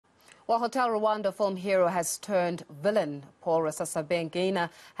Well, Hotel Rwanda film hero has turned villain. Paul Rusesabagina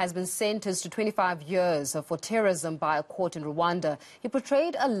has been sentenced to 25 years for terrorism by a court in Rwanda. He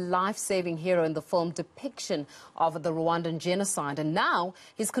portrayed a life-saving hero in the film depiction of the Rwandan genocide, and now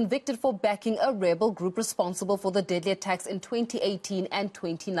he's convicted for backing a rebel group responsible for the deadly attacks in 2018 and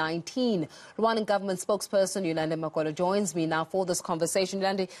 2019. Rwandan government spokesperson Yolande Makolo joins me now for this conversation.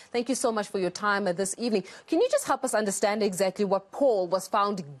 Yolande, thank you so much for your time this evening. Can you just help us understand exactly what Paul was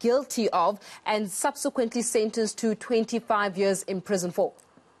found guilty of and subsequently sentenced to 25 years in prison for?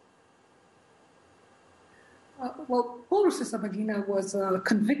 Well, Paul Rusesabagina was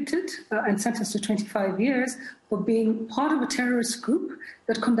convicted and sentenced to 25 years for being part of a terrorist group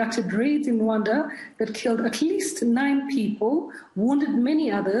that conducted raids in Rwanda that killed at least 9 people, wounded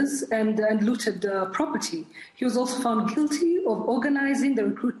many others, and looted property. He was also found guilty of organizing the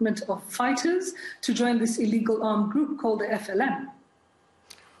recruitment of fighters to join this illegal armed group called the FLN.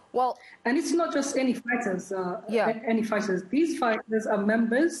 Well, and it's not just any fighters. Any fighters. These fighters are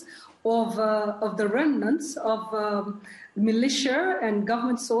members of the remnants of militia and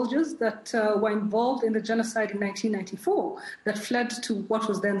government soldiers that were involved in the genocide in 1994 that fled to what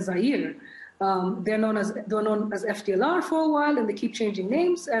was then Zaire. They were known as FDLR for a while, and they keep changing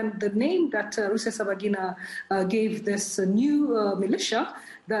names. And the name that Rusesabagina gave this new militia,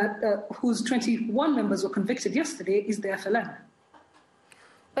 whose 21 members were convicted yesterday, is the FLN.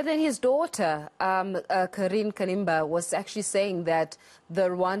 But then his daughter, Karin Kanimba, was actually saying that the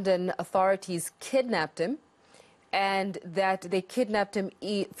Rwandan authorities kidnapped him and that they kidnapped him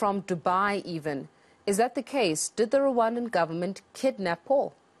from Dubai even. Is that the case? Did the Rwandan government kidnap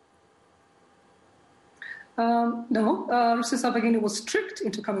Paul? No. Rusesabagina was tricked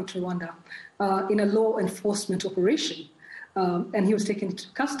into coming to Rwanda in a law enforcement operation. And he was taken into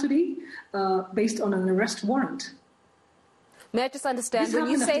custody based on an arrest warrant. May I just understand, when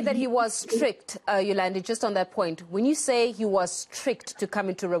you say that he was tricked, Yolande, just on that point, when you say he was tricked to come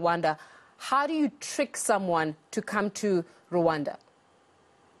into Rwanda, how do you trick someone to come to Rwanda?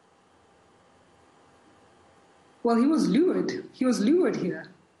 Well, he was lured. He was lured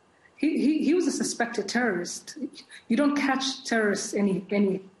here. He was a suspected terrorist. You don't catch terrorists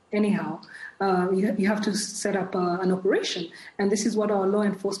anyhow. You have to set up an operation. And this is what our law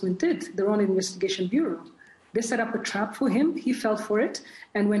enforcement did, the Rwanda Investigation Bureau. They set up a trap for him. He fell for it.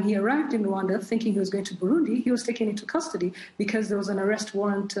 And when he arrived in Rwanda, thinking he was going to Burundi, he was taken into custody because there was an arrest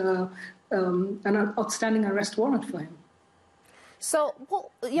warrant, an outstanding arrest warrant for him. So,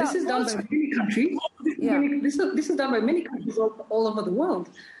 well, yeah, this is done by many countries. This is done by many countries all over the world.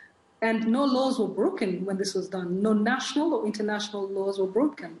 And no laws were broken when this was done. No national or international laws were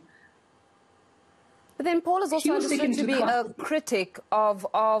broken. But then Paul is also understood to be a critic of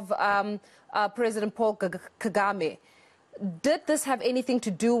President Paul Kagame. Did this have anything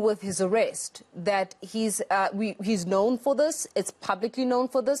to do with his arrest? That he's known for this, it's publicly known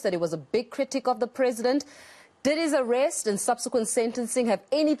for this, that he was a big critic of the president. Did his arrest and subsequent sentencing have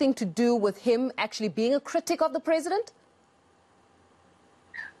anything to do with him actually being a critic of the president?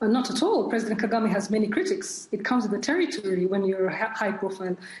 Not at all. President Kagame has many critics. It comes with the territory when you're a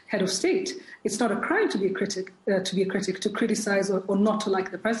high-profile head of state. It's not a crime to be a critic, to criticize or not to like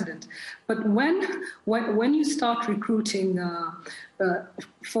the president. But when you start recruiting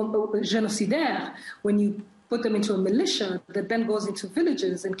genocidaires, when you put them into a militia that then goes into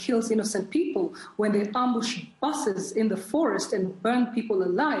villages and kills innocent people, when they ambush buses in the forest and burn people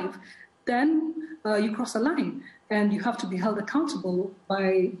alive, then you cross a line. And you have to be held accountable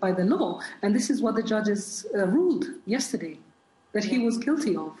by the law. And this is what the judges ruled yesterday, that he was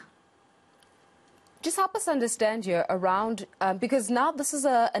guilty of. Just help us understand here around, because now this is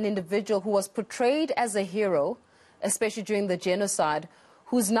an individual who was portrayed as a hero, especially during the genocide,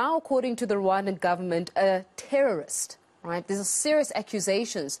 who's now, according to the Rwandan government, a terrorist. Right? There's serious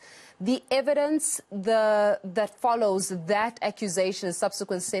accusations. The evidence that follows that accusation and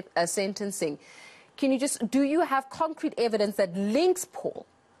subsequent sentencing, do you have concrete evidence that links Paul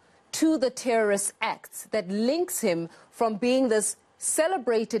to the terrorist acts, that links him from being this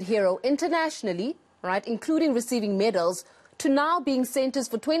celebrated hero internationally, right, including receiving medals, to now being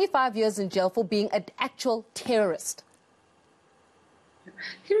sentenced for 25 years in jail for being an actual terrorist?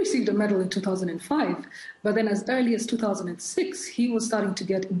 He received a medal in 2005, but then as early as 2006, he was starting to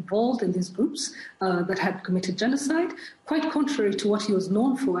get involved in these groups that had committed genocide, quite contrary to what he was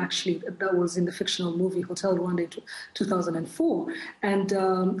known for, actually. That was in the fictional movie Hotel Rwanda in 2004. And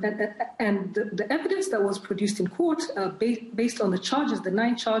the evidence that was produced in court, based on the charges, the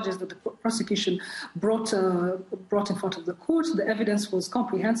 9 charges that the prosecution brought in front of the court, the evidence was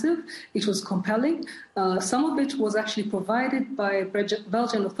comprehensive. It was compelling. Some of it was actually provided by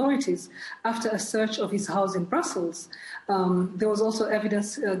Belgian authorities after a search of his house in Brussels. There was also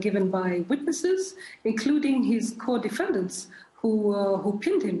evidence given by witnesses, including his co-defendants, who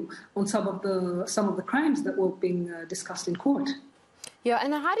pinned him on some of the crimes that were being discussed in court. Yeah,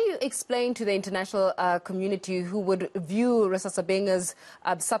 and how do you explain to the international community who would view Rusesabagina's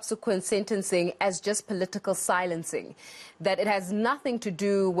subsequent sentencing as just political silencing, that it has nothing to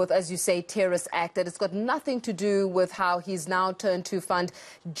do with, as you say, terrorist act, that it's got nothing to do with how he's now turned to fund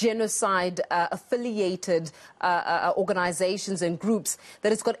genocide-affiliated organizations and groups,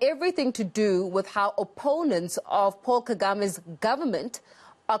 that it's got everything to do with how opponents of Paul Kagame's government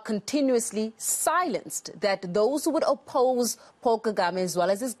are continuously silenced, that those who would oppose Paul Kagame as well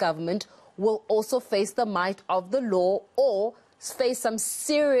as his government will also face the might of the law or face some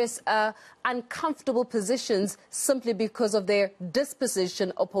serious uncomfortable positions simply because of their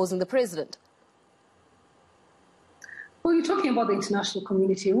disposition opposing the president? Well, you're talking about the international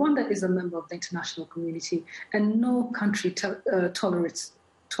community. Rwanda is a member of the international community, and no country tolerates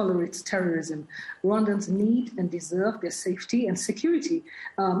terrorism. Rwandans need and deserve their safety and security.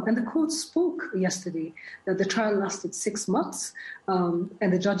 And the court spoke yesterday that the trial lasted 6 months, and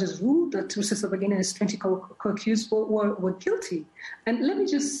the judges ruled that Rusesabagina and his 20 co-accused were guilty. And let me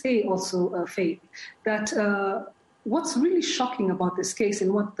just say also, Faith, that what's really shocking about this case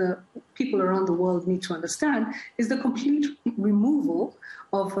and what the people around the world need to understand is the complete removal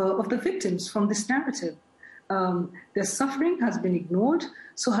of the victims from this narrative. Their suffering has been ignored,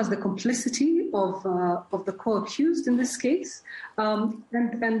 so has the complicity of the co-accused in this case,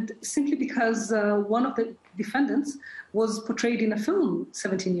 and simply because one of the defendants was portrayed in a film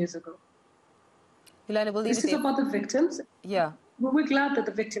 17 years ago. Yolande, this is about the victims. Yeah. We're glad that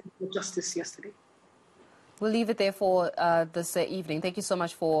the victims got justice yesterday. We'll leave it there for this evening. Thank you so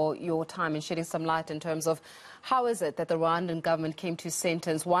much for your time and shedding some light in terms of how is it that the Rwandan government came to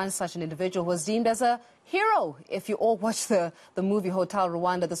sentence one such an individual who was deemed as a hero. If you all watched the movie Hotel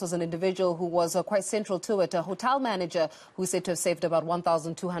Rwanda, this was an individual who was quite central to it, a hotel manager who said to have saved about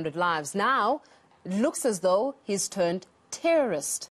 1,200 lives. Now, it looks as though he's turned terrorist.